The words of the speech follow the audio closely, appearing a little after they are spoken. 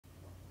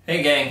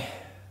Hey gang,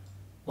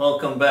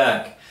 welcome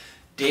back.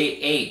 Day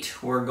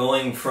 8, we're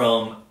going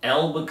from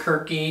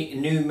Albuquerque,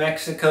 New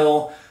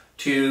Mexico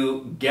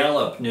to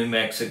Gallup, New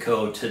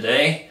Mexico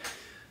today.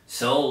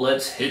 So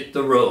let's hit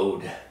the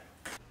road.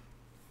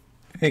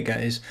 Hey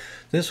guys,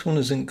 this one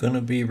isn't going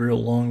to be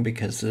real long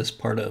because this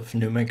part of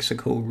New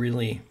Mexico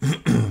really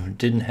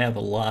didn't have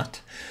a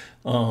lot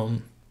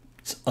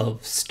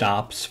of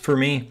stops for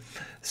me.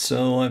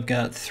 So I've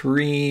got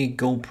 3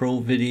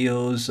 GoPro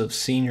videos of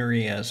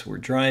scenery as we're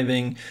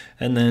driving,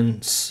 and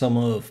then some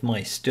of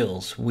my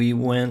stills. We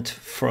went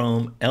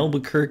from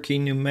Albuquerque,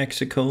 New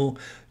Mexico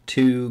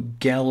to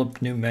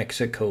Gallup, New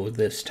Mexico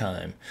this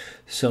time.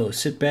 So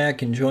sit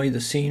back, enjoy the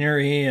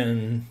scenery,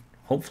 and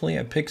hopefully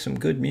I pick some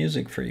good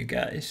music for you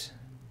guys.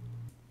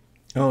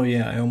 Oh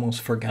yeah, I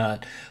almost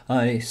forgot.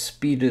 I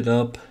speeded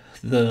up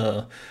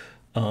the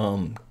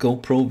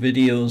GoPro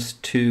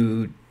videos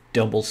to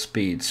double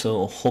speed,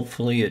 so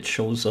hopefully it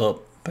shows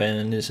up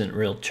and isn't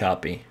real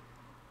choppy.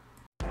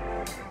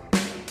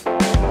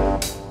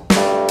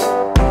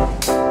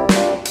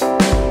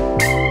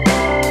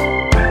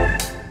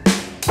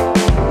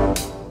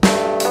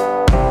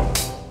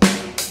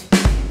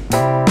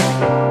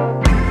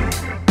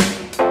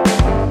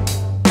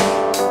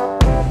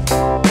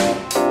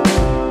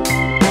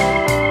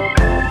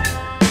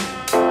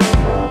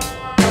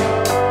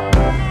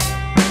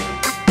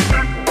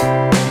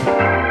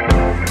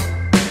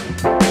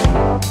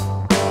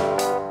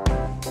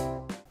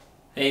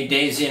 Hey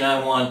Daisy and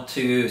I want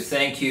to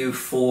thank you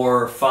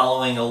for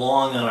following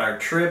along on our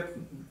trip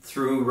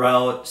through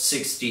Route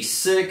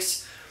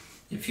 66.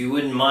 If you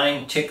wouldn't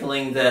mind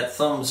tickling that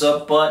thumbs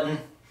up button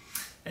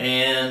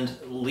and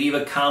leave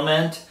a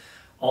comment,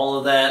 all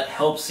of that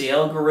helps the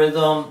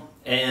algorithm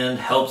and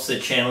helps the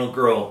channel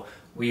grow.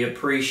 We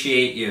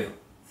appreciate you.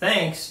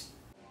 Thanks.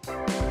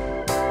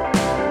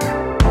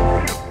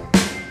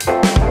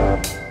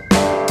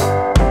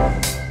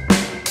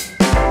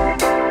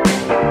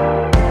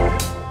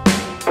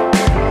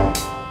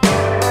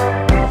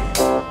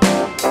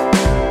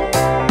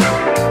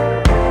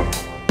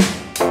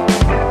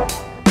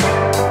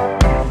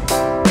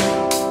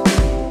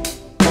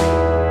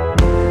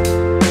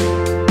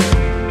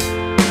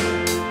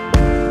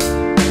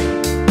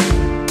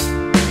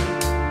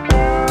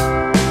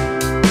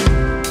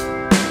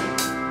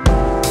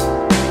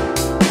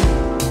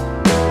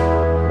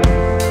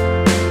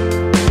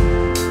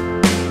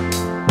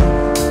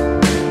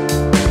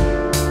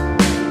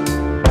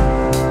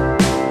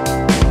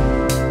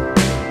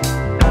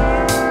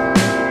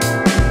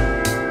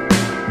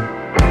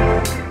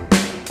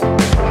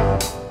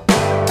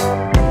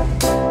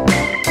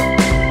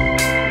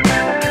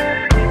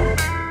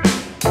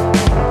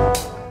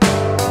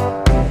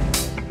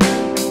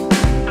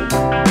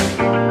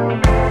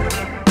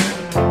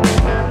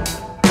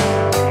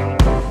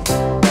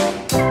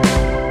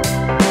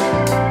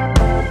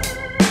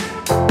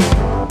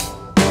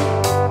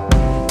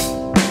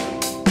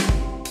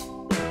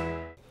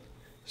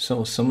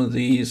 So some of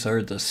these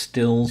are the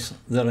stills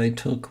that I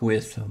took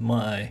with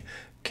my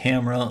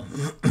camera.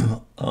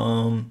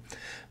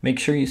 Make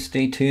sure you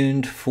stay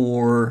tuned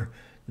for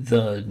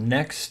the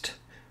next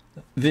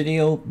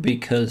video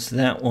because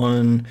that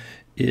one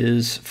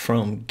is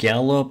from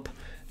Gallup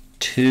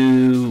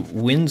to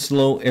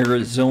Winslow,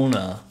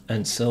 Arizona.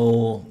 And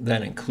so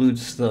that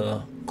includes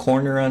the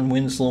corner on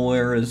Winslow,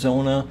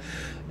 Arizona,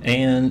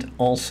 and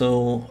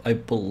also I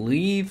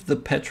believe the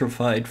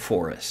petrified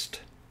forest.